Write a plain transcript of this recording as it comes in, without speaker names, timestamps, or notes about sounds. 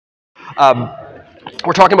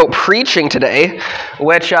We're talking about preaching today,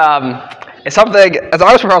 which is something, as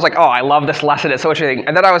I was prepared, I was like, oh, I love this lesson, it's so interesting.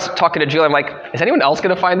 And then I was talking to Julie, I'm like, is anyone else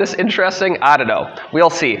going to find this interesting? I don't know. We'll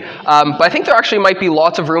see. But I think there actually might be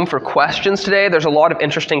lots of room for questions today. There's a lot of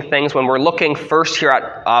interesting things when we're looking first here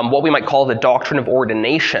at what we might call the doctrine of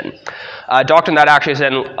ordination. A doctrine that actually is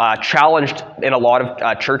challenged in a lot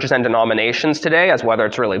of churches and denominations today as whether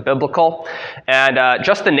it's really biblical. And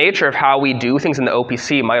just the nature of how we do things in the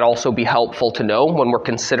OPC might also be helpful to know when we're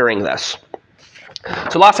considering this.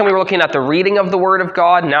 So last time we were looking at the reading of the Word of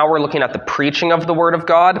God. Now we're looking at the preaching of the Word of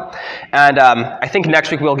God. And I think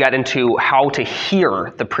next week we'll get into how to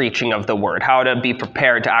hear the preaching of the Word, how to be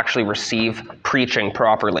prepared to actually receive preaching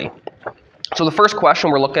properly. So the first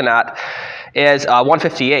question we're looking at is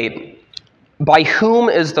 158. By whom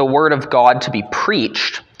is the Word of God to be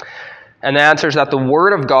preached? And the answer is that the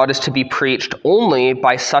Word of God is to be preached only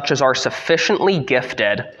by such as are sufficiently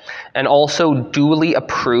gifted and also duly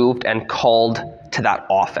approved and called to that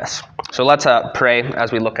office. So let's pray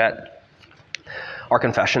as we look at our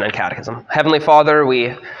confession and catechism. Heavenly Father,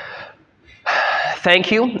 we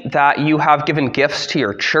thank you that you have given gifts to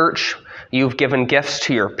your church. You've given gifts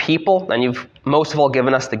to your people, and you've most of all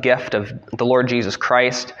given us the gift of the Lord Jesus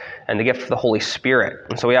Christ and the gift of the Holy Spirit.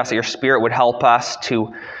 And so we ask that your Spirit would help us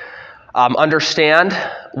to understand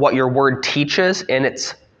what your word teaches in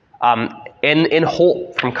its in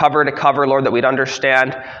whole, from cover to cover, Lord, that we'd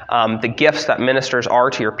understand the gifts that ministers are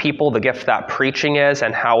to your people, the gift that preaching is,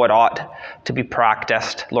 and how it ought to be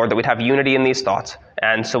practiced. Lord, that we'd have unity in these thoughts.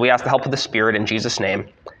 And so we ask the help of the Spirit in Jesus' name.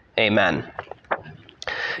 Amen.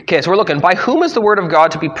 Okay, so we're looking, by whom is the Word of God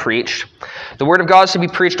to be preached? The Word of God is to be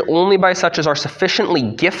preached only by such as are sufficiently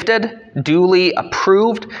gifted, duly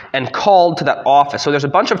approved, and called to that office. So there's a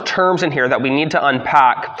bunch of terms in here that we need to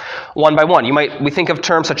unpack one by one. We think of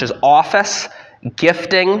terms such as office,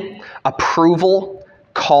 gifting, approval,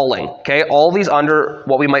 calling. Okay, all these under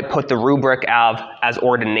what we might put the rubric of as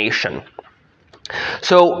ordination.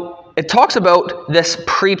 So it talks about this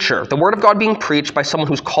preacher, the Word of God being preached by someone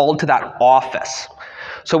who's called to that office.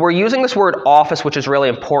 So we're using this word office, which is really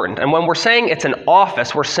important. And when we're saying it's an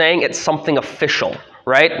office, we're saying it's something official,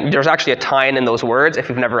 right? There's actually a tie-in in those words, if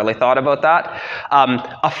you've never really thought about that.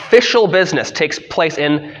 Official business takes place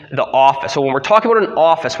in the office. So when we're talking about an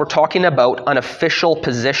office, we're talking about an official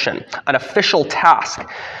position, an official task.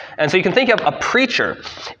 And so you can think of a preacher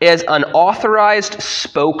as an authorized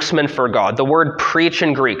spokesman for God. The word preach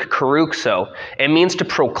in Greek, karuxo, it means to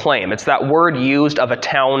proclaim. It's that word used of a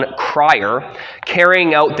town crier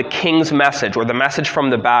carrying out the king's message or the message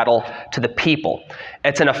from the battle to the people.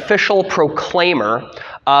 It's an official proclaimer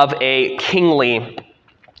of a kingly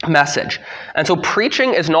message. And so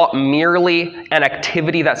preaching is not merely an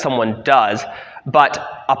activity that someone does,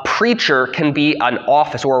 but a preacher can be an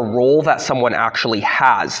office or a role that someone actually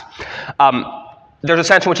has. There's a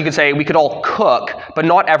sense in which you could say we could all cook, but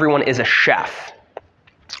not everyone is a chef.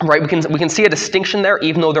 Right? We can see a distinction there,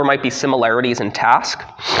 even though there might be similarities in task.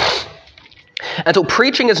 And so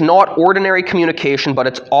preaching is not ordinary communication, but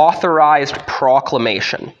it's authorized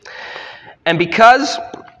proclamation. And because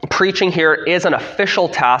preaching here is an official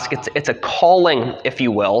task, it's a calling, if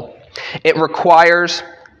you will, it requires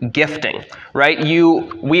gifting, right?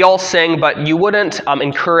 We all sing, but you wouldn't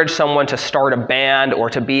encourage someone to start a band or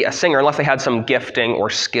to be a singer unless they had some gifting or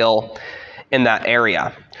skill in that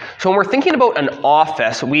area. So when we're thinking about an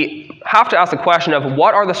office, we have to ask the question of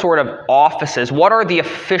what are the sort of offices, what are the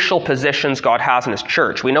official positions God has in his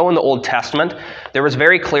church? We know in the Old Testament, there was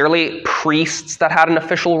very clearly priests that had an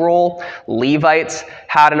official role, Levites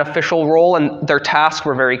had an official role, and their tasks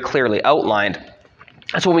were very clearly outlined.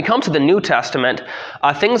 So when we come to the New Testament,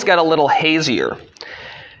 things get a little hazier.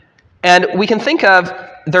 And we can think of,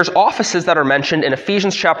 there's offices that are mentioned in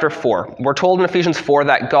Ephesians chapter 4. We're told in Ephesians 4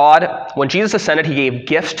 that God, when Jesus ascended, he gave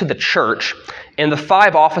gifts to the church in the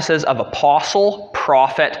 5 offices of apostle,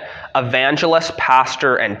 prophet, evangelist,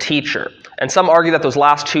 pastor, and teacher. And some argue that those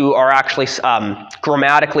last 2 are actually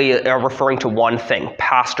grammatically referring to one thing,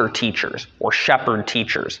 pastor teachers or shepherd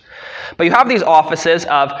teachers. But you have these offices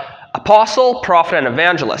of apostle, prophet, and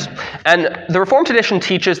evangelist. And the Reformed tradition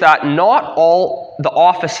teaches that not all the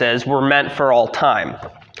offices were meant for all time.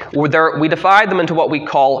 We divide them into what we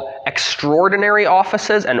call extraordinary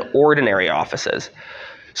offices and ordinary offices.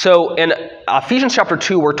 So in Ephesians chapter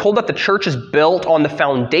 2, we're told that the church is built on the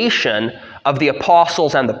foundation of the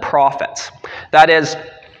apostles and the prophets. That is,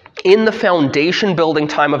 in the foundation building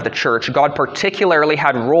time of the church, God particularly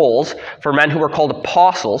had roles for men who were called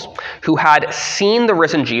apostles, who had seen the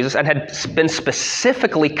risen Jesus and had been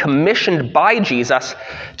specifically commissioned by Jesus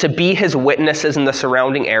to be his witnesses in the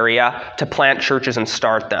surrounding area, to plant churches and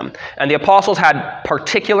start them. And the apostles had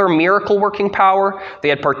particular miracle working power. They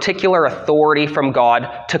had particular authority from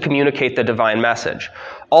God to communicate the divine message.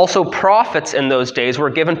 Also, prophets in those days were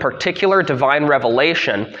given particular divine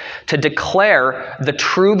revelation to declare the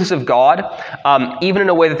truths of God, even in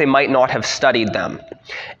a way that they might not have studied them.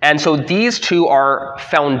 And so these two are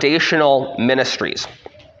foundational ministries.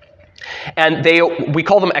 And we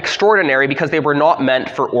call them extraordinary because they were not meant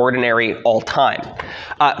for ordinary all time.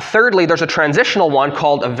 Thirdly, there's a transitional one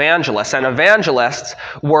called evangelists. And evangelists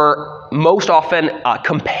were most often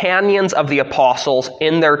companions of the apostles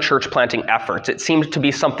in their church planting efforts. It seemed to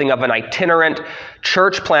be something of an itinerant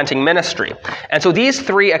church planting ministry. And so these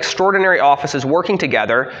three extraordinary offices working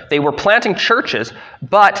together, they were planting churches,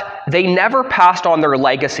 but they never passed on their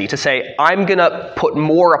legacy to say, I'm going to put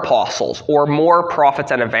more apostles or more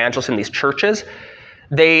prophets and evangelists in these churches.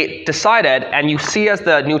 They decided, and you see as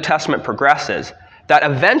the New Testament progresses, that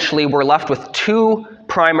eventually we're left with two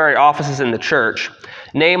primary offices in the church,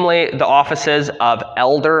 namely the offices of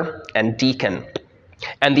elder and deacon.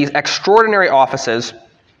 And these extraordinary offices,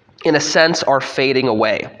 in a sense, are fading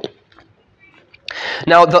away.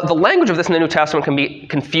 Now, the language of this in the New Testament can be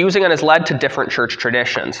confusing and has led to different church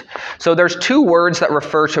traditions. So there's two words that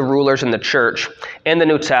refer to rulers in the church in the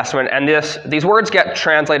New Testament, and these words get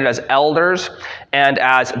translated as elders and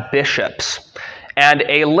as bishops. And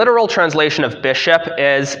a literal translation of bishop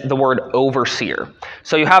is the word overseer.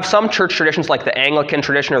 So you have some church traditions like the Anglican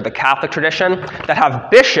tradition or the Catholic tradition that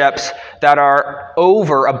have bishops that are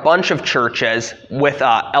over a bunch of churches with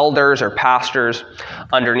elders or pastors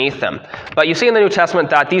underneath them. But you see in the New Testament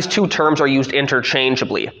that these two terms are used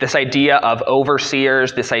interchangeably. This idea of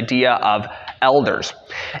overseers, this idea of elders.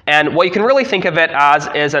 And what you can really think of it as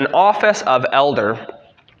is an office of elder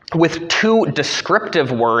with two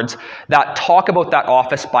descriptive words that talk about that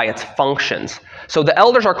office by its functions. So the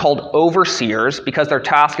elders are called overseers because their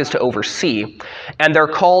task is to oversee, and they're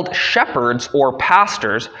called shepherds or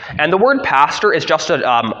pastors. And the word pastor is just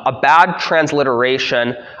a bad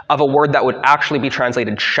transliteration of a word that would actually be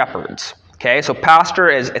translated shepherds. Okay, so pastor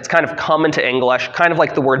it's kind of come into English, kind of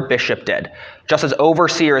like the word bishop did. Just as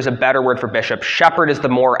overseer is a better word for bishop, shepherd is the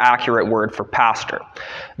more accurate word for pastor.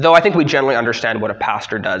 Though I think we generally understand what a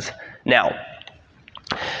pastor does now.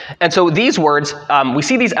 And so these words, we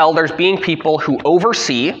see these elders being people who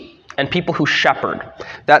oversee and people who shepherd.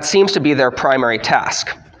 That seems to be their primary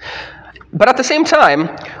task. But at the same time,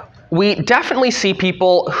 we definitely see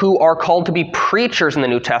people who are called to be preachers in the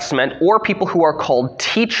New Testament or people who are called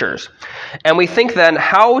teachers. And we think then,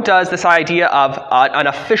 how does this idea of an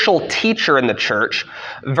official teacher in the church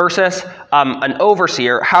versus an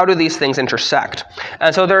overseer, how do these things intersect?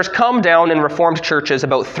 And so there's come down in Reformed churches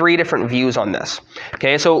about three different views on this.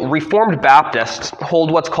 Okay, so Reformed Baptists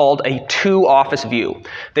hold what's called a two-office view.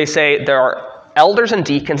 They say there are elders and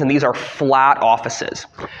deacons, and these are flat offices.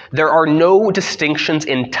 There are no distinctions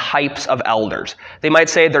in types of elders. They might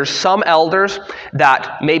say there's some elders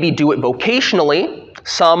that maybe do it vocationally,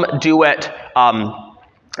 some do it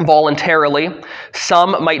voluntarily,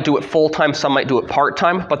 some might do it full-time, some might do it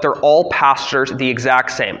part-time, but they're all pastors the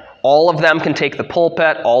exact same. All of them can take the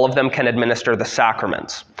pulpit, all of them can administer the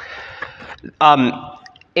sacraments.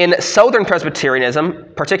 In Southern Presbyterianism,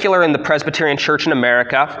 particularly in the Presbyterian Church in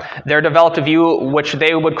America, there developed a view which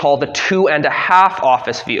they would call the 2.5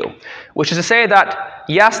 office view, which is to say that,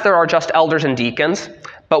 yes, there are just elders and deacons,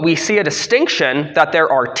 but we see a distinction that there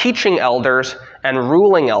are teaching elders and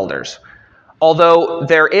ruling elders. Although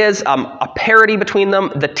there is a parity between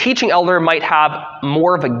them, the teaching elder might have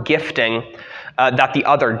more of a gifting that the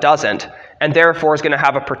other doesn't, and therefore is going to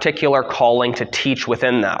have a particular calling to teach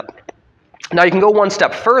within that. Now you can go one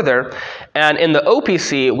step further, and in the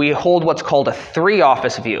OPC, we hold what's called a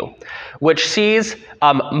 3-office view, which sees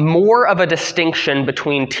more of a distinction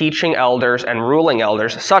between teaching elders and ruling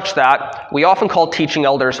elders, such that we often call teaching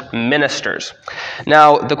elders ministers.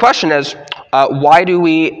 Now, the question is, why do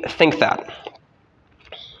we think that?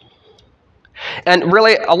 And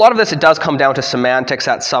really, a lot of this, it does come down to semantics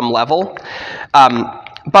at some level.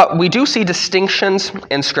 But we do see distinctions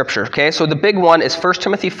in Scripture, okay? So the big one is 1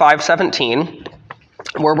 Timothy 5:17,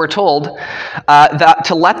 where we're told that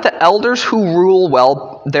to let the elders who rule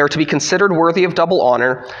well, they're to be considered worthy of double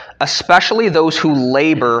honor, especially those who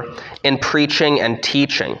labor in preaching and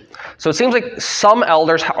teaching. So it seems like some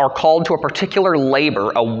elders are called to a particular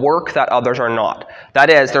labor, a work that others are not.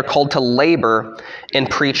 That is, they're called to labor in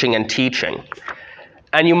preaching and teaching.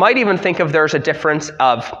 And you might even think of there's a difference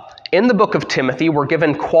of, in the book of Timothy, we're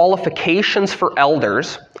given qualifications for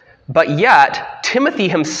elders, but yet Timothy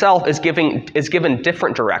himself is given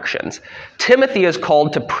different directions. Timothy is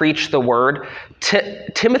called to preach the word.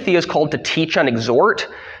 Timothy is called to teach and exhort,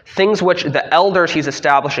 things which the elders he's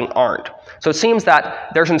establishing aren't. So it seems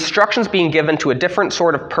that there's instructions being given to a different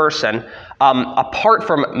sort of person apart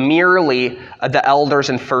from merely the elders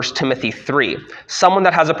in 1 Timothy 3, someone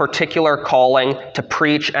that has a particular calling to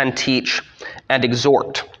preach and teach and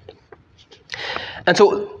exhort. And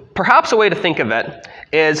so perhaps a way to think of it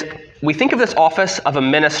is we think of this office of a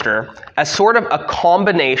minister as sort of a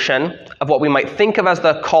combination of what we might think of as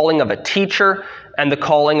the calling of a teacher and the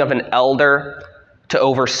calling of an elder to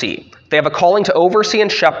oversee. They have a calling to oversee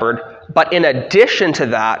and shepherd, but in addition to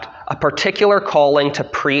that, a particular calling to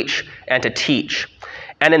preach and to teach.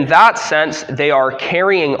 And in that sense, they are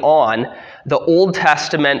carrying on the Old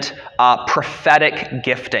Testament prophetic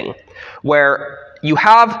gifting, where you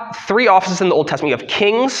have three offices in the Old Testament. You have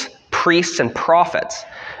kings, priests, and prophets.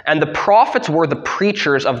 And the prophets were the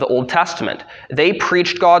preachers of the Old Testament. They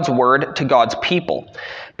preached God's word to God's people.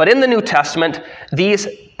 But in the New Testament, these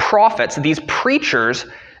prophets, these preachers,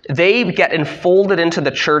 they get enfolded into the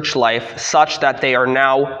church life such that they are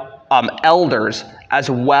now elders as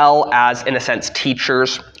well as, in a sense,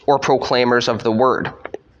 teachers or proclaimers of the word.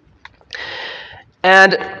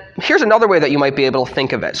 And here's another way that you might be able to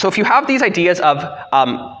think of it. So if you have these ideas of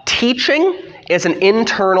teaching is an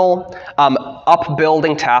internal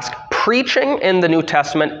upbuilding task, preaching in the New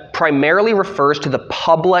Testament primarily refers to the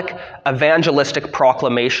public evangelistic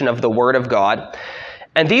proclamation of the Word of God.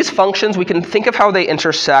 And these functions, we can think of how they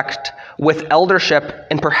intersect with eldership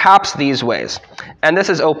in perhaps these ways. And this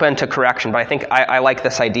is open to correction, but I think I like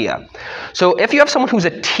this idea. So if you have someone who's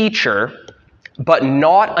a teacher, but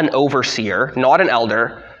not an overseer, not an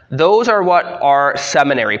elder, those are what are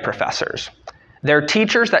seminary professors. They're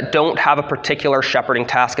teachers that don't have a particular shepherding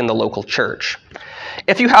task in the local church.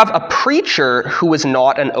 If you have a preacher who is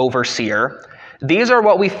not an overseer, these are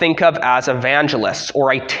what we think of as evangelists or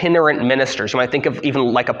itinerant ministers. You might think of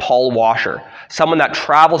even like a Paul Washer, someone that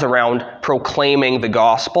travels around proclaiming the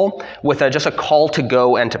gospel with just a call to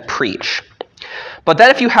go and to preach. But then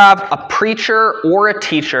if you have a preacher or a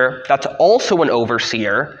teacher that's also an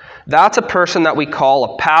overseer, that's a person that we call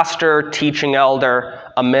a pastor, teaching elder,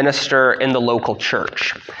 a minister in the local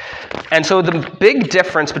church. And so the big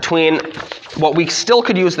difference between what we still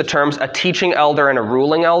could use the terms a teaching elder and a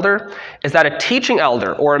ruling elder is that a teaching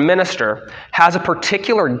elder or a minister has a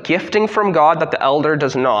particular gifting from God that the elder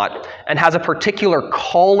does not, and has a particular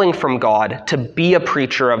calling from God to be a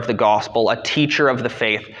preacher of the gospel, a teacher of the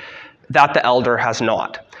faith, that the elder has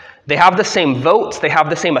not. They have the same votes, they have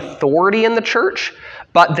the same authority in the church,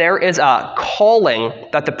 but there is a calling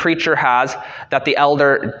that the preacher has that the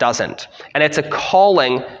elder doesn't. And it's a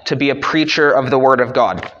calling to be a preacher of the Word of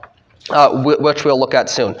God, which we'll look at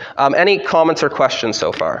soon. Any comments or questions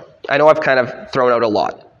so far? I know I've kind of thrown out a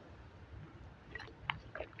lot.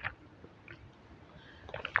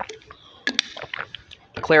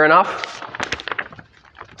 Clear enough?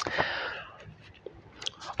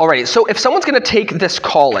 Alrighty, so if someone's going to take this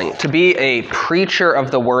calling to be a preacher of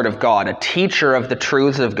the Word of God, a teacher of the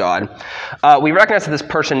truths of God, we recognize that this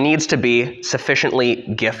person needs to be sufficiently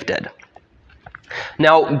gifted.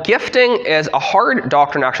 Now, gifting is a hard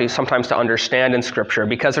doctrine actually sometimes to understand in Scripture,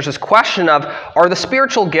 because there's this question of, are the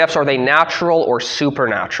spiritual gifts, are they natural or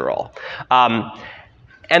supernatural?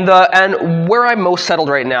 And where I'm most settled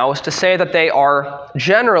right now is to say that they are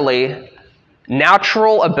generally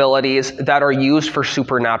natural abilities that are used for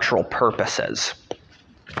supernatural purposes.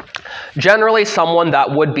 Generally, someone that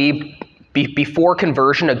would be before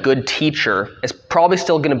conversion a good teacher is probably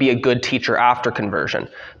still going to be a good teacher after conversion.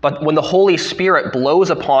 But when the Holy Spirit blows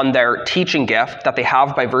upon their teaching gift that they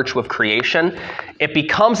have by virtue of creation, it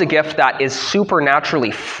becomes a gift that is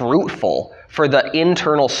supernaturally fruitful for the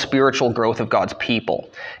internal spiritual growth of God's people.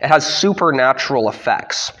 It has supernatural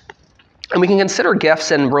effects. And we can consider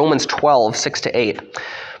gifts in Romans 12, 6-8,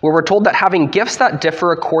 where we're told that having gifts that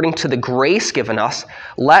differ according to the grace given us,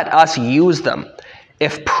 let us use them.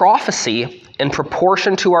 If prophecy, in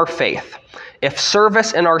proportion to our faith. If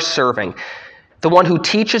service, in our serving. The one who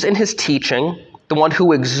teaches in his teaching. The one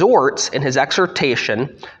who exhorts in his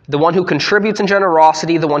exhortation. The one who contributes in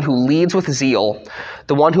generosity. The one who leads with zeal.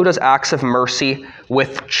 The one who does acts of mercy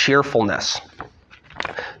with cheerfulness.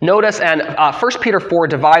 Notice, and 1 Peter 4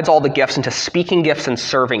 divides all the gifts into speaking gifts and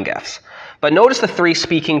serving gifts. But notice the three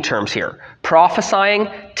speaking terms here: prophesying,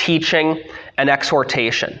 teaching, and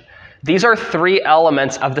exhortation. These are three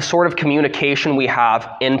elements of the sort of communication we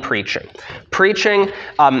have in preaching. Preaching,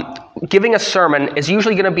 giving a sermon, is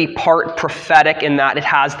usually going to be part prophetic in that it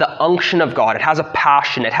has the unction of God. It has a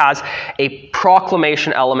passion. It has a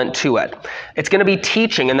proclamation element to it. It's going to be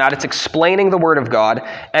teaching in that it's explaining the Word of God,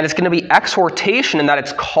 and it's going to be exhortation in that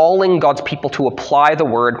it's calling God's people to apply the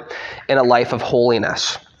Word in a life of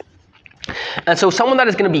holiness. And so someone that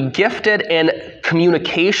is going to be gifted in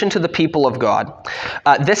communication to the people of God,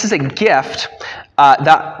 this is a gift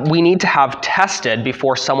that we need to have tested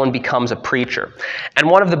before someone becomes a preacher. And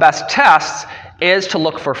one of the best tests is to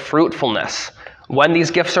look for fruitfulness. When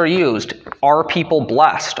these gifts are used, are people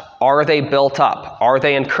blessed? Are they built up? Are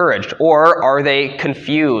they encouraged? Or are they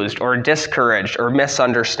confused or discouraged or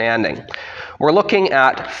misunderstanding? We're looking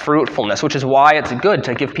at fruitfulness, which is why it's good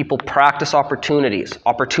to give people practice opportunities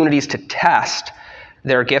to test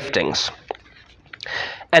their giftings.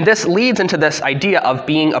 And this leads into this idea of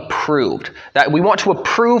being approved, that we want to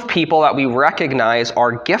approve people that we recognize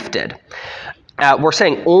are gifted. We're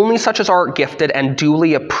saying only such as are gifted and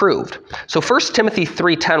duly approved. So 1 Timothy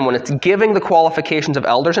 3:10, when it's giving the qualifications of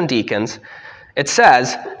elders and deacons, it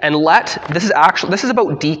says, this is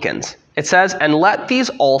about deacons. It says, and let these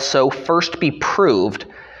also first be proved,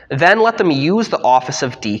 then let them use the office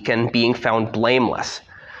of deacon, being found blameless.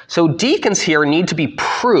 So deacons here need to be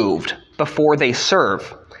proved before they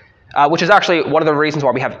serve, which is actually one of the reasons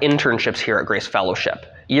why we have internships here at Grace Fellowship.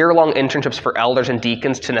 Year-long internships for elders and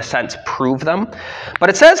deacons to, in a sense, prove them. But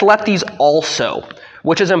it says, let these also,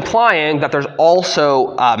 which is implying that there's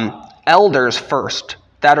also elders first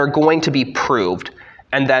that are going to be proved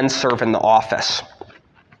and then serve in the office.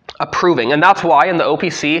 Approving. And that's why in the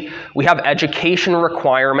OPC, we have education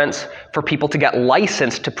requirements for people to get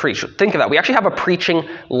licensed to preach. Think of that. We actually have a preaching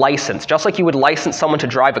license. Just like you would license someone to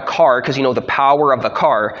drive a car because you know the power of the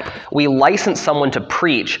car, we license someone to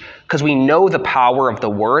preach because we know the power of the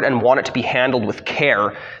word and want it to be handled with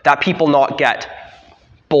care, that people not get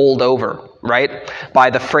bowled over, right, by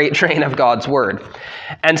the freight train of God's word.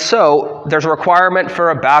 And so there's a requirement for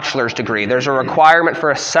a bachelor's degree. There's a requirement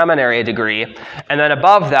for a seminary degree. And then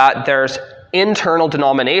above that, there's internal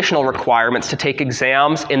denominational requirements to take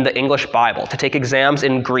exams in the English Bible, to take exams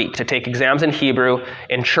in Greek, to take exams in Hebrew,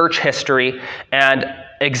 in church history, and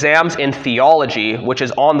exams in theology, which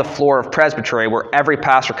is on the floor of presbytery, where every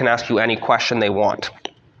pastor can ask you any question they want.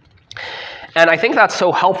 And I think that's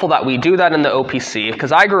so helpful that we do that in the OPC,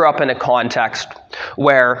 because I grew up in a context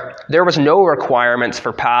where there was no requirements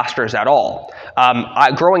for pastors at all.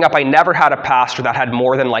 Growing up, I never had a pastor that had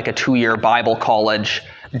more than like a 2-year Bible college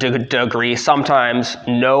degree, sometimes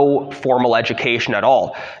no formal education at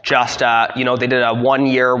all. Just, they did a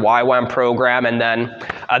 1-year YWAM program, and then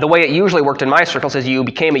the way it usually worked in my circles is you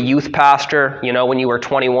became a youth pastor, when you were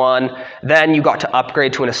 21, then you got to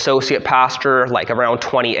upgrade to an associate pastor, like around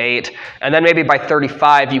 28, and then maybe by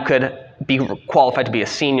 35 you could be qualified to be a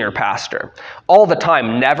senior pastor. All the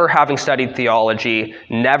time, never having studied theology,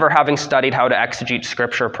 never having studied how to exegete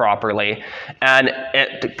scripture properly, and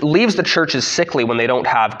it leaves the churches sickly when they don't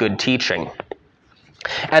have good teaching.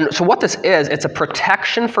 And so what this is, it's a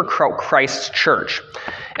protection for Christ's church.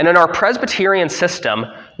 And in our Presbyterian system,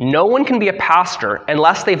 no one can be a pastor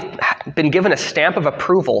unless they've been given a stamp of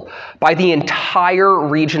approval by the entire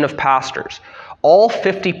region of pastors. All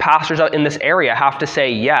 50 pastors out in this area have to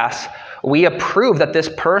say, yes, we approve that this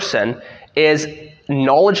person is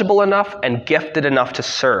knowledgeable enough and gifted enough to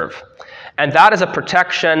serve. And that is a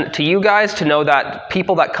protection to you guys to know that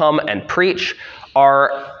people that come and preach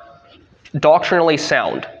are doctrinally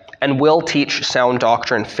sound and will teach sound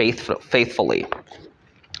doctrine faithfully.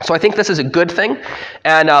 So I think this is a good thing.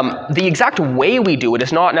 And the exact way we do it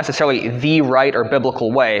is not necessarily the right or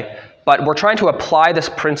biblical way, but we're trying to apply this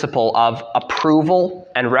principle of approval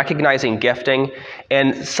and recognizing gifting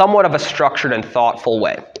in somewhat of a structured and thoughtful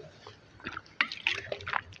way.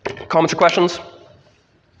 Comments or questions?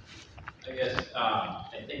 I guess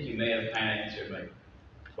I think you may have kind of answered my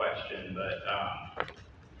question, but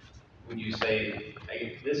would you say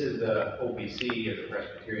this is the OPC or the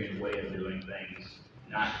Presbyterian way of doing things,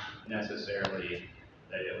 not necessarily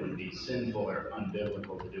that it would be sinful or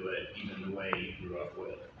unbiblical to do it even the way you grew up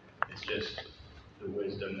with. It's just the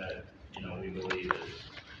wisdom that we believe is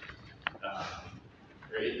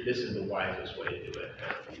this is the wisest way to do it.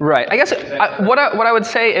 Right. I guess what I would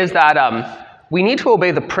say is that we need to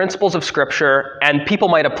obey the principles of Scripture, and people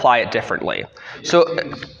might apply it differently. So,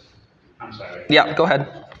 I'm sorry. Yeah, go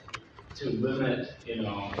ahead. To limit,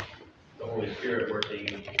 the Holy Spirit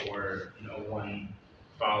working, or one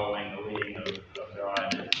following the leading of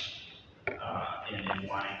God in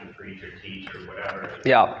wanting to preach or teach or whatever,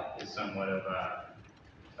 Yeah, is somewhat of a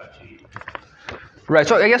touchy. Right,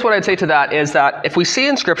 so I guess what I'd say to that is that if we see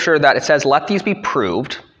in Scripture that it says, let these be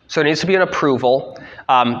proved, so there needs to be an approval.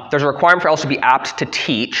 There's a requirement for elders to be apt to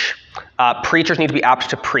teach. Preachers need to be apt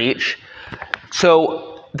to preach.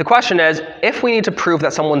 So the question is, if we need to prove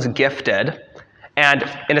that someone's gifted, and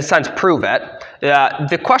in a sense prove it,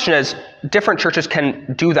 the question is, different churches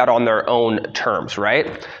can do that on their own terms,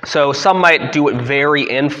 right? So some might do it very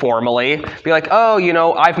informally, be like,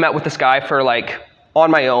 oh, I've met with this guy for on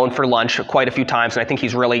my own for lunch quite a few times, and I think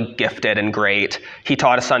he's really gifted and great. He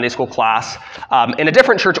taught a Sunday school class. In a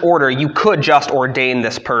different church order, you could just ordain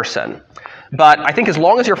this person. But I think as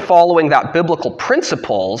long as you're following that biblical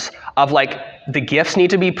principles of the gifts need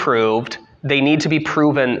to be proved, they need to be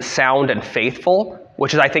proven sound and faithful,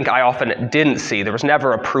 which is I think I often didn't see. There was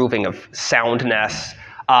never a proving of soundness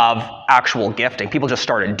of actual gifting. People just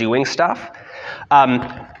started doing stuff.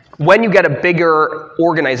 When you get a bigger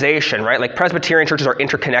organization, right, like Presbyterian churches are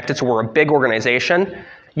interconnected, so we're a big organization,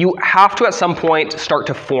 you have to at some point start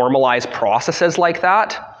to formalize processes like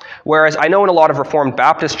that. Whereas I know in a lot of Reformed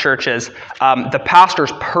Baptist churches, the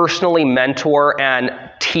pastors personally mentor and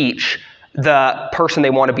teach the person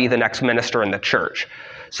they want to be the next minister in the church.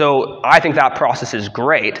 So I think that process is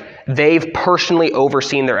great. They've personally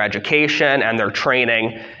overseen their education and their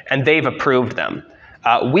training, and they've approved them.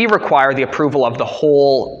 We require the approval of the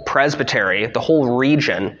whole presbytery, the whole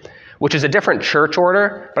region, which is a different church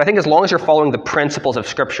order. But I think as long as you're following the principles of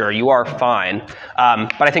Scripture, you are fine.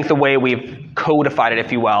 But I think the way we've codified it,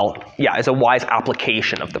 if you will, is a wise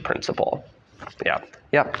application of the principle. Yeah.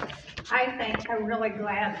 Yep. I think I'm really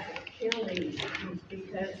glad that Hilly,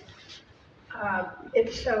 because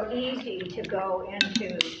it's so easy to go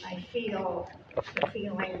into I feel the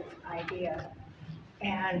feeling idea,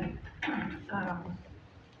 and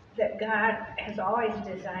that God has always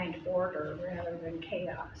designed order rather than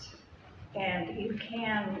chaos. And you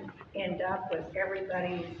can end up with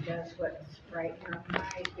everybody does what's right in their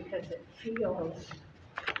mind because it feels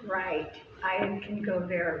right. I can go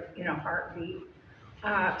there in a heartbeat.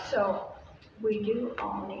 So we do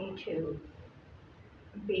all need to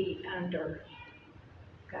be under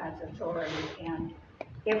God's authority. And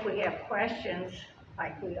if we have questions,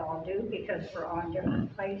 like we all do because we're on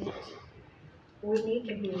different places, we need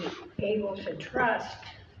to be able to trust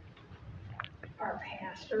our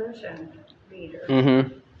pastors and leaders,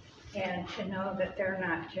 and to know that they're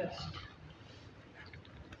not just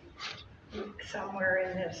somewhere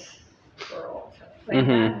in this world. But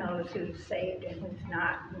God knows who's saved and who's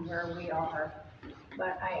not and where we are.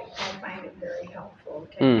 But I find it very helpful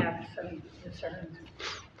to have some discernment.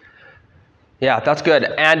 Yeah, that's good.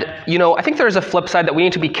 And, I think there's a flip side that we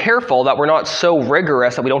need to be careful that we're not so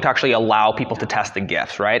rigorous that we don't actually allow people to test the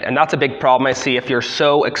gifts, right? And that's a big problem I see if you're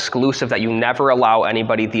so exclusive that you never allow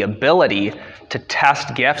anybody the ability to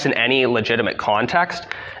test gifts in any legitimate context.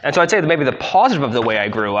 And so I'd say that maybe the positive of the way I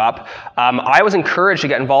grew up, I was encouraged to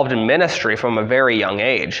get involved in ministry from a very young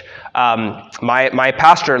age. My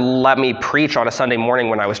pastor let me preach on a Sunday morning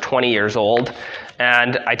when I was 20 years old.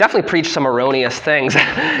 And I definitely preached some erroneous things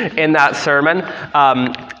in that sermon.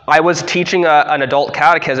 I was teaching an adult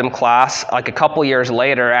catechism class a couple years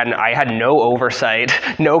later, and I had no oversight,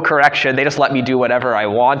 no correction. They just let me do whatever I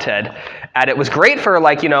wanted. And it was great for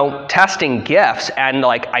testing gifts, and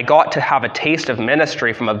I got to have a taste of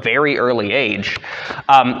ministry from a very early age.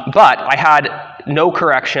 But I had no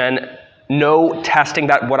correction, no testing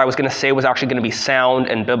that what I was going to say was actually going to be sound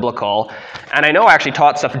and biblical. And I know I actually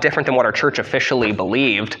taught stuff different than what our church officially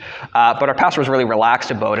believed, but our pastor was really relaxed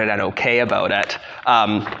about it and okay about it.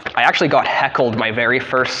 I actually got heckled my very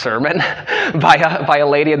first sermon by a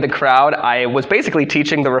lady in the crowd. I was basically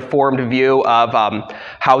teaching the Reformed view of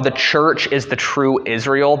how the church is the true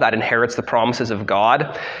Israel that inherits the promises of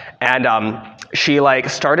God. And she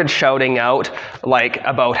started shouting out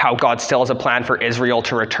about how God still has a plan for Israel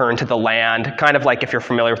to return to the land, kind of if you're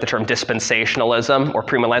familiar with the term dispensationalism or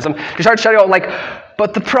premillennialism. She started shouting out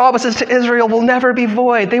but the promises to Israel will never be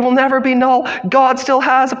void. They will never be null. God still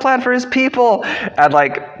has a plan for his people. And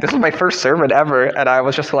this was my first sermon ever, and I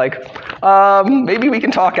was just maybe we can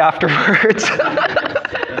talk afterwards.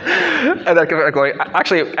 And then going,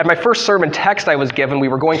 actually, at my first sermon text I was given, we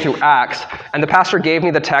were going through Acts, and the pastor gave me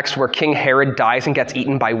the text where King Herod dies and gets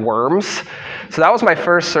eaten by worms. So that was my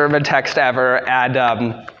first sermon text ever, and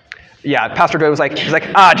Pastor Joe was he's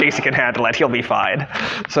JC can handle it, he'll be fine.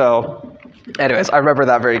 So, anyways, I remember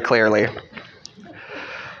that very clearly.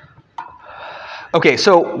 Okay,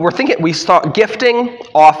 so we saw gifting,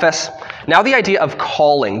 office. Now the idea of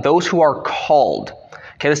calling, those who are called.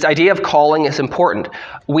 Okay, this idea of calling is important.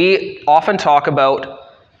 We often talk about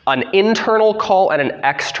an internal call and an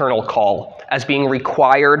external call as being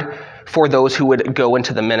required for those who would go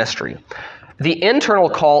into the ministry. The internal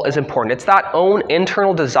call is important. It's that own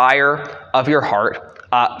internal desire of your heart.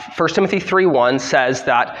 1 Timothy 3:1 says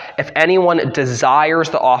that if anyone desires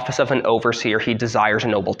the office of an overseer, he desires a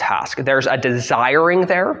noble task. There's a desiring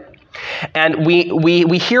there. And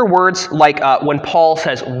we hear words like when Paul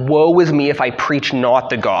says, "Woe is me if I preach not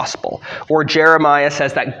the gospel," or Jeremiah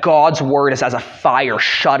says that God's word is as a fire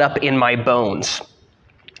shut up in my bones.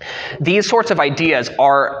 These sorts of ideas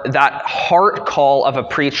are that heart call of a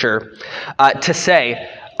preacher to say,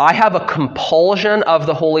 I have a compulsion of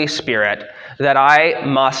the Holy Spirit that I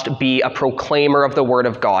must be a proclaimer of the word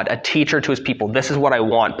of God, a teacher to his people. This is what I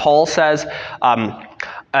want. Paul says,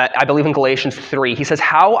 I believe in Galatians 3, he says,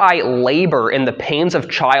 how I labor in the pains of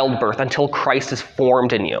childbirth until Christ is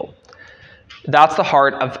formed in you. That's the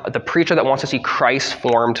heart of the preacher that wants to see Christ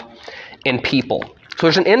formed in people. So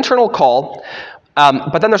there's an internal call,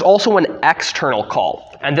 but then there's also an external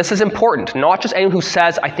call. And this is important. Not just anyone who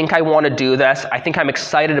says, I think I want to do this, I think I'm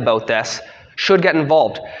excited about this, should get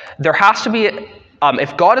involved. There has to be,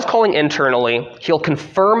 if God is calling internally, he'll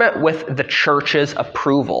confirm it with the church's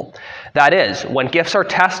approval. That is, when gifts are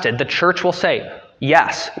tested, the church will say,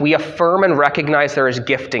 yes, we affirm and recognize there is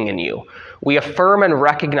gifting in you. We affirm and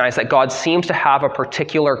recognize that God seems to have a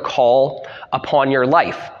particular call upon your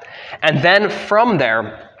life. And then from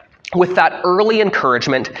there, with that early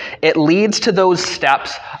encouragement, it leads to those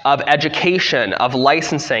steps of education, of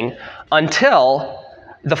licensing, until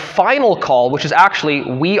the final call, which is actually,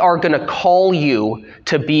 we are going to call you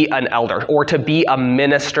to be an elder or to be a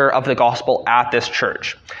minister of the gospel at this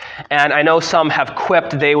church. And I know some have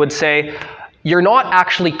quipped, they would say, you're not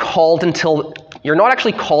actually called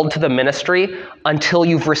to the ministry until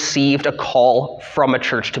you've received a call from a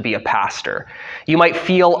church to be a pastor. You might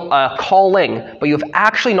feel a calling, but you've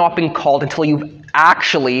actually not been called until you've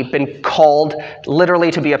actually been called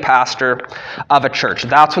literally to be a pastor of a church.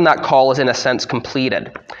 That's when that call is in a sense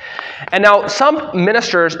completed. And now some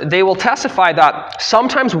ministers, they will testify that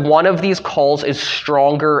sometimes one of these calls is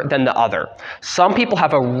stronger than the other. Some people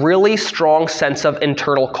have a really strong sense of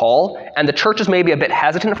internal call, and the church is maybe a bit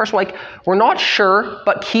hesitant at first, like, we're not sure,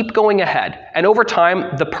 but keep going ahead. And over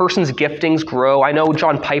time, the person's giftings grow. I know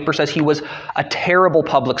John Piper says he was a terrible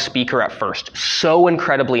public speaker at first, so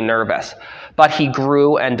incredibly nervous. But he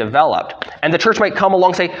grew and developed. And the church might come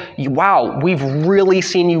along and say, wow, we've really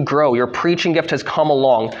seen you grow. Your preaching gift has come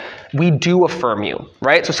along. We do affirm you,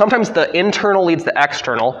 right? So sometimes the internal leads the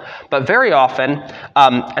external, but very often,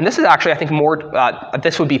 and this is actually, I think, more,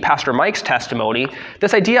 this would be Pastor Mike's testimony,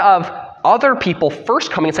 this idea of other people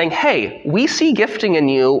first coming and saying, hey, we see gifting in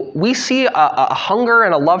you. We see a hunger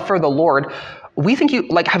and a love for the Lord. We think you,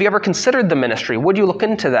 have you ever considered the ministry? Would you look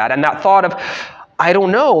into that? And that thought of, I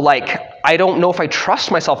don't know, I don't know if I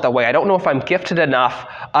trust myself that way. I don't know if I'm gifted enough.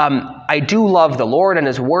 I do love the Lord and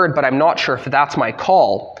his word, but I'm not sure if that's my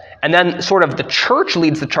call. And then sort of the church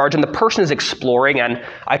leads the charge and the person is exploring. And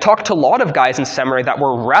I talked to a lot of guys in seminary that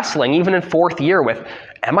were wrestling, even in fourth year, with,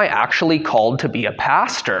 am I actually called to be a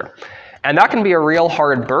pastor? And that can be a real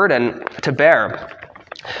hard burden to bear.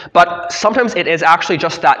 But sometimes it is actually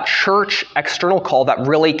just that church external call that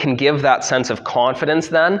really can give that sense of confidence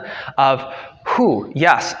then of,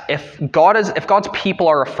 yes, if God's people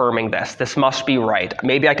are affirming this, this must be right.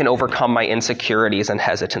 Maybe I can overcome my insecurities and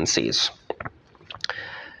hesitancies.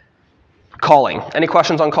 Calling. Any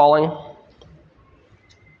questions on calling?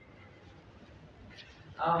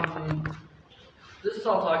 This is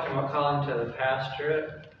all talking about calling to the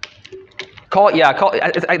pastorate.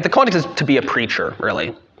 The context is to be a preacher,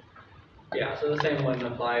 really. Yeah, so the same wouldn't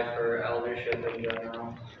apply for eldership in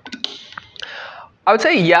general. I would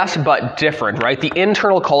say yes, but different, right? The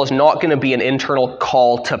internal call is not going to be an internal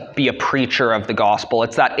call to be a preacher of the gospel.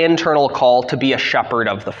 It's that internal call to be a shepherd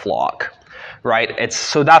of the flock, right?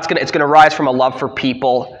 It's going to rise from a love for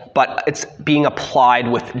people, but it's being applied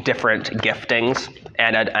with different giftings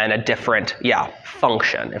and a different,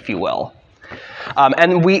 function, if you will.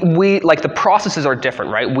 And we the processes are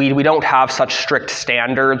different, right? We don't have such strict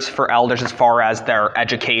standards for elders as far as their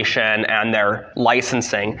education and their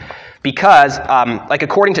licensing, because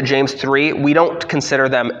according to James 3, we don't consider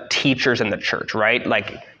them teachers in the church, right?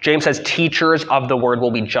 Like James says, teachers of the word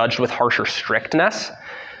will be judged with harsher strictness.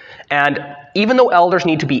 And even though elders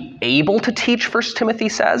need to be able to teach, 1 Timothy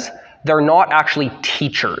says, they're not actually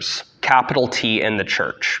teachers, capital T, in the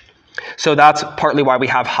church. So that's partly why we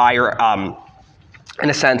have higher, in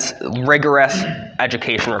a sense, rigorous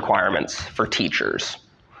education requirements for teachers.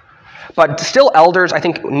 But still, elders, I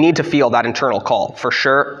think, need to feel that internal call, for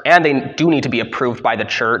sure, and they do need to be approved by the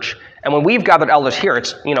church. And when we've gathered elders here,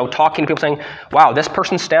 it's, talking to people saying, wow, this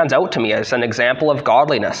person stands out to me as an example of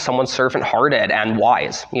godliness, someone servant-hearted and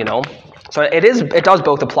wise, So it does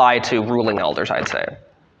both apply to ruling elders, I'd say.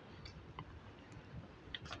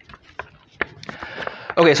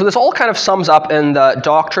 Okay, so this all kind of sums up in the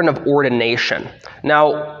doctrine of ordination.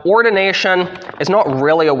 Now, ordination is not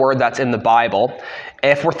really a word that's in the Bible.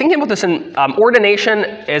 If we're thinking about this ordination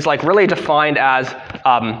is really defined as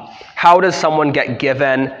how does someone get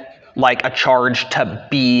given a charge to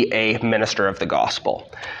be a minister of the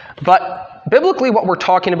gospel. But biblically what we're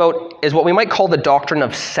talking about is what we might call the doctrine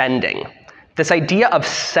of sending. This idea of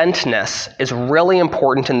sentness is really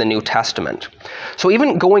important in the New Testament. So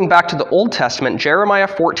even going back to the Old Testament, Jeremiah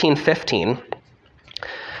 14:15,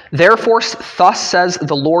 therefore thus says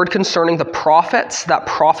the Lord concerning the prophets that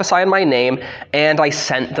prophesy in my name, and I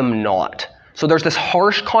sent them not. So there's this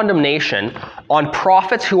harsh condemnation on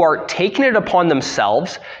prophets who are taking it upon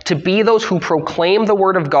themselves to be those who proclaim the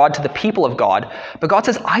word of God to the people of God. But God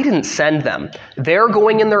says, I didn't send them. They're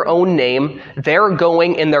going in their own name. They're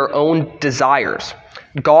going in their own desires.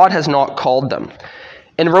 God has not called them.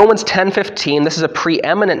 In Romans 10:15, this is a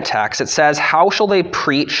preeminent text. It says, how shall they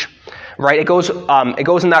preach? Right? It goes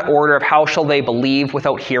in that order of how shall they believe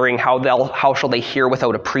without hearing, how shall they hear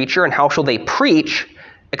without a preacher, and how shall they preach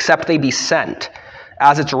except they be sent.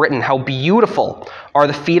 As it's written, how beautiful are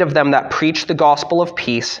the feet of them that preach the gospel of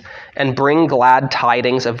peace and bring glad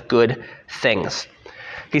tidings of good things.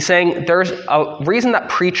 He's saying there's a reason that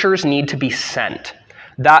preachers need to be sent.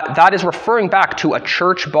 That is referring back to a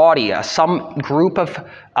church body, some group of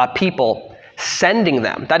people sending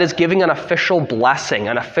them. That is giving an official blessing,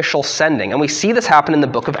 an official sending. And we see this happen in the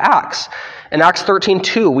book of Acts. In Acts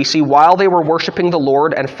 13:2, we see while they were worshiping the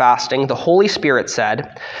Lord and fasting, the Holy Spirit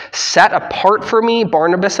said, set apart for me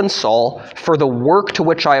Barnabas and Saul for the work to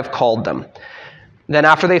which I have called them. Then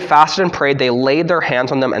after they fasted and prayed, they laid their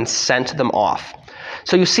hands on them and sent them off.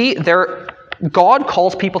 So you see, God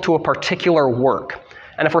calls people to a particular work.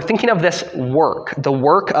 And if we're thinking of this work, the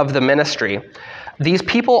work of the ministry, these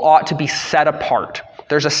people ought to be set apart.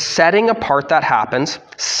 There's a setting apart that happens,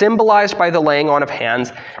 symbolized by the laying on of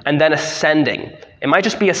hands, and then ascending. It might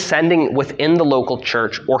just be ascending within the local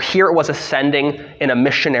church, or here it was ascending in a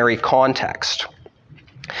missionary context.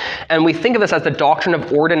 And we think of this as the doctrine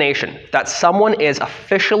of ordination, that someone is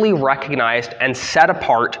officially recognized and set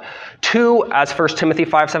apart to, as 1 Timothy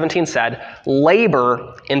 5:17 said,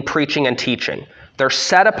 labor in preaching and teaching. They're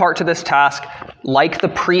set apart to this task like the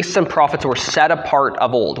priests and prophets were set apart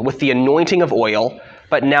of old with the anointing of oil,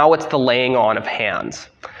 but now it's the laying on of hands.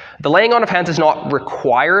 The laying on of hands is not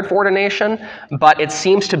required for ordination, but it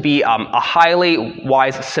seems to be a highly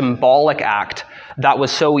wise symbolic act that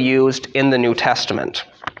was so used in the New Testament.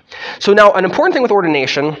 So now, an important thing with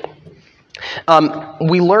ordination,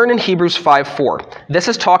 we learn in Hebrews 5:4. This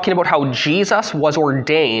is talking about how Jesus was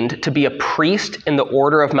ordained to be a priest in the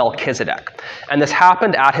order of Melchizedek. And this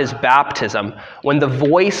happened at his baptism when the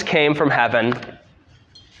voice came from heaven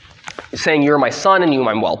saying, you're my son and you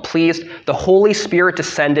I'm well pleased. The Holy Spirit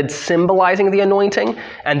descended, symbolizing the anointing,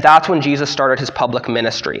 and that's when Jesus started his public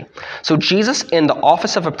ministry. So Jesus, in the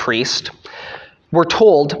office of a priest, we're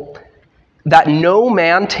told that no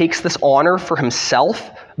man takes this honor for himself,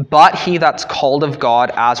 but he that's called of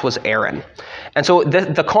God, as was Aaron. And so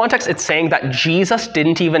the context, it's saying that Jesus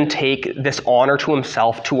didn't even take this honor to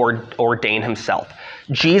himself to ordain himself.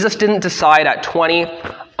 Jesus didn't decide at 20,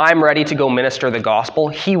 I'm ready to go minister the gospel.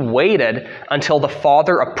 He waited until the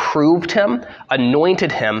Father approved him,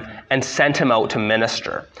 anointed him, and sent him out to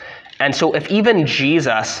minister. And so if even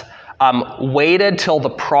Jesus waited till the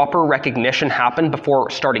proper recognition happened before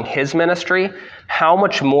starting his ministry, how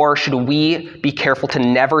much more should we be careful to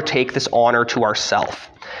never take this honor to ourselves?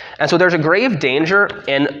 And so there's a grave danger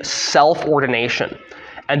in self-ordination.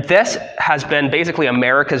 And this has been basically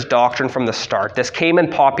America's doctrine from the start. This came in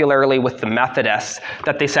popularly with the Methodists,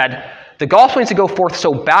 that they said, the gospel needs to go forth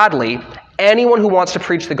so badly, anyone who wants to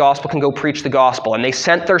preach the gospel can go preach the gospel. And they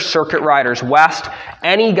sent their circuit riders west.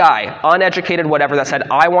 Any guy, uneducated, whatever, that said,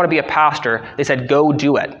 I want to be a pastor, they said, go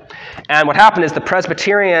do it. And what happened is the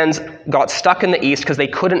Presbyterians got stuck in the East because they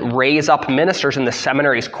couldn't raise up ministers in the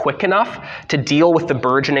seminaries quick enough to deal with the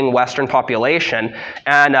burgeoning Western population.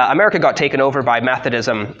 And America got taken over by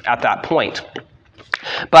Methodism at that point.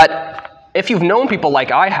 But if you've known people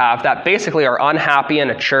like I have that basically are unhappy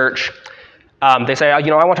in a church, they say, I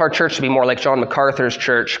want our church to be more like John MacArthur's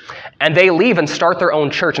church. And they leave and start their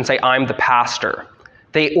own church and say, I'm the pastor.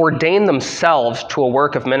 They ordain themselves to a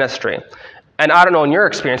work of ministry. And I don't know in your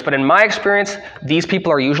experience, but in my experience, these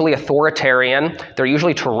people are usually authoritarian, they're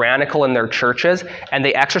usually tyrannical in their churches, and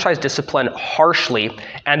they exercise discipline harshly,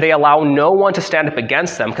 and they allow no one to stand up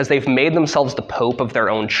against them because they've made themselves the pope of their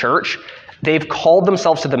own church. They've called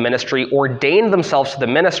themselves to the ministry, ordained themselves to the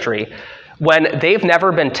ministry, when they've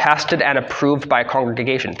never been tested and approved by a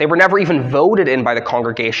congregation. They were never even voted in by the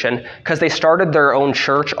congregation because they started their own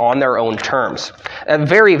church on their own terms.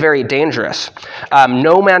 Very, very dangerous.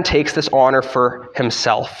 No man takes this honor for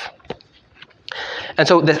himself. And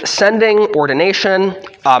so the sending, ordination,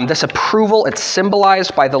 this approval, it's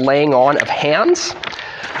symbolized by the laying on of hands.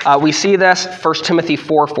 We see this, 1 Timothy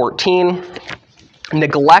 4:14.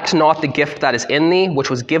 Neglect not the gift that is in thee, which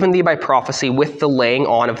was given thee by prophecy with the laying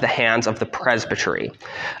on of the hands of the presbytery.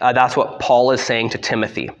 That's what Paul is saying to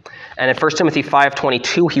Timothy. And in 1 Timothy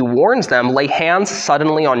 5:22, he warns them, lay hands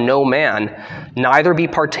suddenly on no man, neither be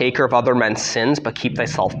partaker of other men's sins, but keep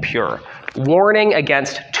thyself pure. Warning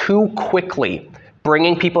against too quickly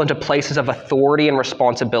bringing people into places of authority and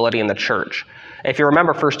responsibility in the church. If you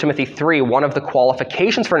remember 1 Timothy 3, one of the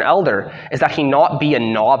qualifications for an elder is that he not be a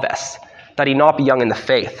novice, that he not be young in the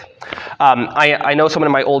faith. I know someone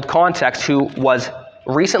in my old context who was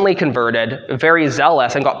recently converted, very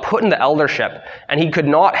zealous, and got put in the eldership, and he could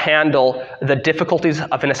not handle the difficulties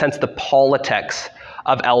of, in a sense, the politics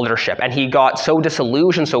of eldership. And he got so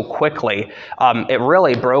disillusioned so quickly, it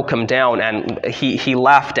really broke him down, and he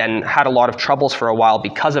left and had a lot of troubles for a while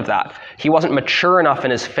because of that. He wasn't mature enough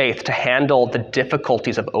in his faith to handle the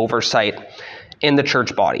difficulties of oversight in the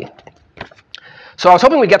church body. So I was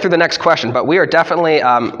hoping we'd get through the next question, but we are definitely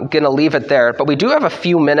going to leave it there. But we do have a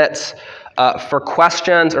few minutes for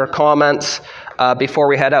questions or comments before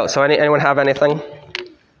we head out. So anyone have anything?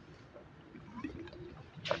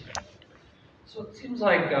 So it seems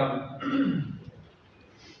like,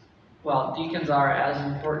 well, deacons are as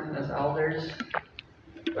important as elders,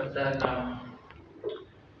 but then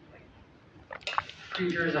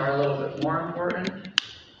preachers are a little bit more important.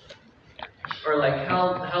 Or like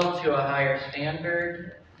held to a higher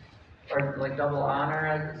standard, or like double honor,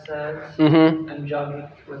 as it says, and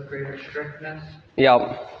judged with greater strictness. Yep.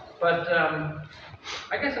 But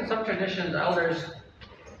I guess in some traditions, elders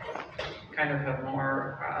kind of have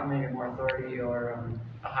more, maybe more authority or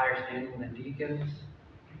a higher standing than deacons,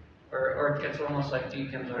 or it's almost like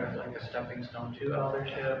deacons are like a stepping stone to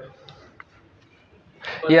eldership.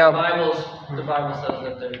 But Yeah. the Bible says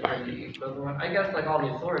that they're pretty equivalent. I guess like all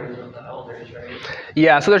the authorities of the elders, right?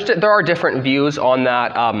 Yeah, so there are different views on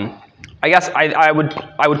that. I guess I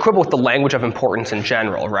would quibble with the language of importance in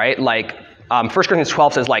general, right? Like 1 Corinthians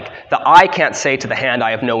 12 says, like, the eye can't say to the hand, I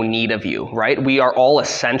have no need of you, right? We are all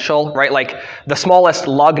essential, right? Like the smallest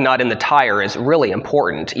lug nut in the tire is really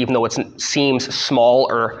important, even though it seems small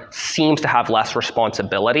or seems to have less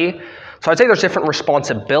responsibility. So I'd say there's different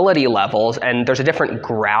responsibility levels and there's a different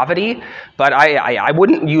gravity, but I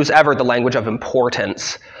wouldn't use ever the language of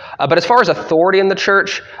importance. But as far as authority in the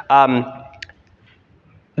church,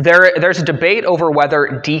 there's a debate over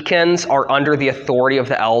whether deacons are under the authority of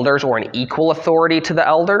the elders or an equal authority to the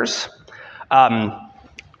elders. I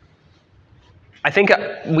think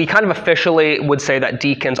we kind of officially would say that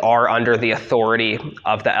deacons are under the authority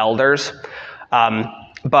of the elders,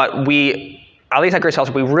 but we, at least at Grace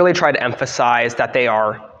Fellowship, we really try to emphasize that they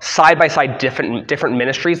are side-by-side different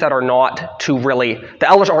ministries that are not to really, the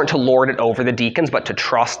elders aren't to lord it over the deacons, but to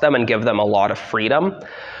trust them and give them a lot of freedom.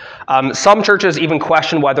 Some churches even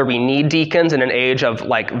question whether we need deacons in an age of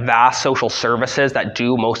like vast social services that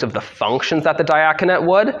do most of the functions that the diaconate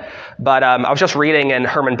would. But I was just reading in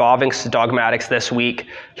Herman Bavinck's Dogmatics this week.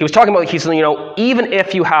 He was talking about, he said, even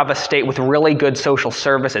if you have a state with really good social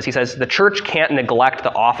services, he says the church can't neglect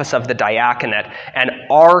the office of the diaconate and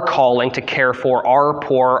our calling to care for our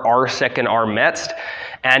poor, our sick in our midst,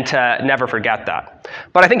 and to never forget that.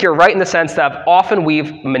 But I think you're right in the sense that often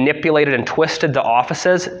we've manipulated and twisted the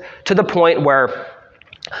offices to the point where,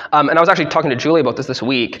 and I was actually talking to Julie about this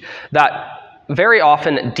week, that very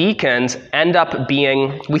often deacons end up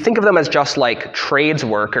being, we think of them as just like trades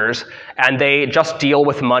workers, and they just deal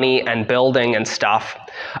with money and building and stuff.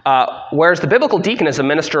 Whereas the biblical deacon is a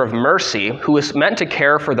minister of mercy who is meant to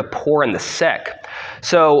care for the poor and the sick.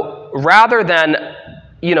 So rather than,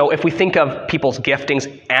 if we think of people's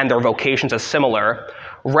giftings and their vocations as similar,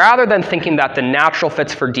 rather than thinking that the natural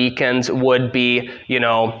fits for deacons would be,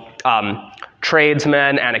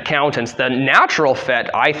 tradesmen and accountants, the natural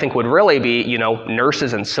fit, I think, would really be,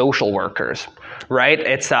 nurses and social workers, right?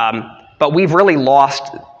 But we've really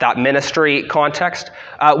lost that ministry context.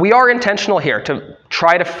 We are intentional here to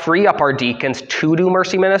try to free up our deacons to do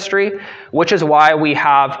mercy ministry, which is why we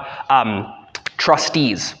have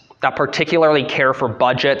trustees. that particularly care for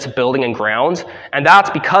budgets, building, and grounds. And that's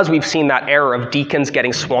because we've seen that error of deacons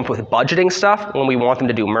getting swamped with budgeting stuff when we want them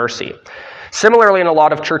to do mercy. Similarly, in a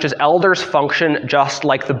lot of churches, elders function just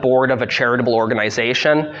like the board of a charitable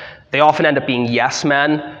organization. They often end up being yes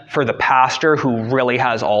men for the pastor who really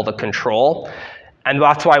has all the control. And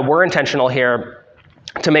that's why we're intentional here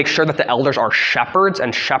to make sure that the elders are shepherds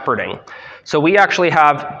and shepherding. So we actually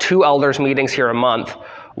have 2 elders meetings here a month.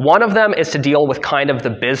 One of them is to deal with kind of the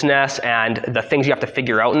business and the things you have to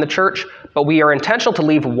figure out in the church, but we are intentional to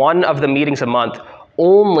leave one of the meetings a month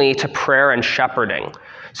only to prayer and shepherding.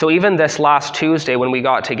 So even this last Tuesday when we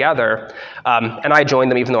got together, and I joined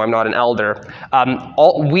them even though I'm not an elder,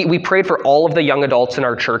 we prayed for all of the young adults in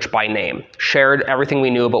our church by name, shared everything we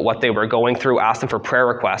knew about what they were going through, asked them for prayer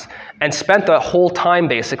requests, and spent the whole time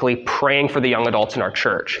basically praying for the young adults in our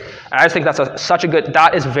church. And I just think that's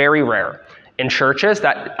that is very rare in churches,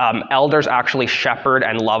 that elders actually shepherd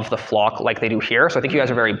and love the flock like they do here. So I think you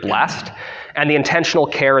guys are very blessed. And the intentional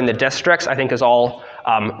care in the districts, I think, is all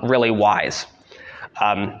really wise.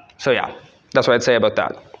 So yeah, that's what I'd say about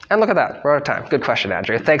that. And look at that, we're out of time. Good question,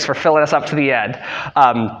 Andrew. Thanks for filling us up to the end.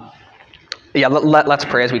 Let's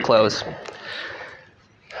pray as we close.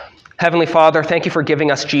 Heavenly Father, thank you for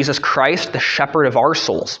giving us Jesus Christ, the shepherd of our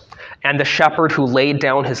souls, and the shepherd who laid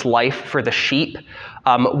down his life for the sheep.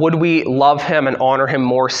 Would we love him and honor him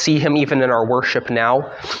more, see him even in our worship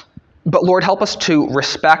now? But Lord, help us to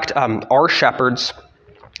respect our shepherds,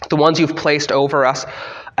 the ones you've placed over us,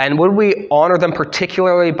 and would we honor them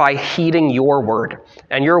particularly by heeding your word,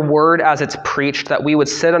 and your word as it's preached, that we would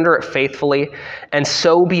sit under it faithfully, and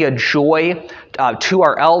so be a joy to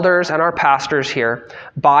our elders and our pastors here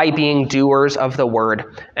by being doers of the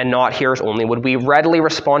word and not hearers only. Would we readily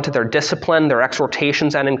respond to their discipline, their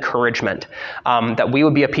exhortations, and encouragement, that we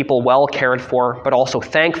would be a people well cared for, but also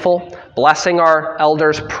thankful, blessing our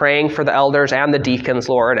elders, praying for the elders and the deacons,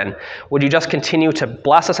 Lord, and would you just continue to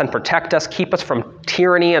bless us and protect us, keep us from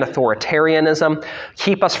tyranny and authoritarianism,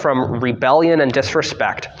 keep us from rebellion and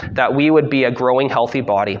disrespect, that we would be a growing, healthy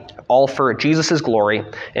body, all for Jesus' glory,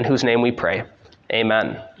 in whose name we pray.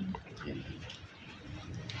 Amen.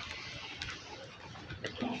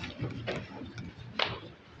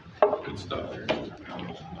 Good stuff.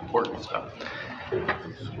 Important stuff.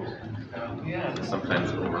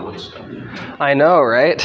 Sometimes overlooked stuff. I know, right?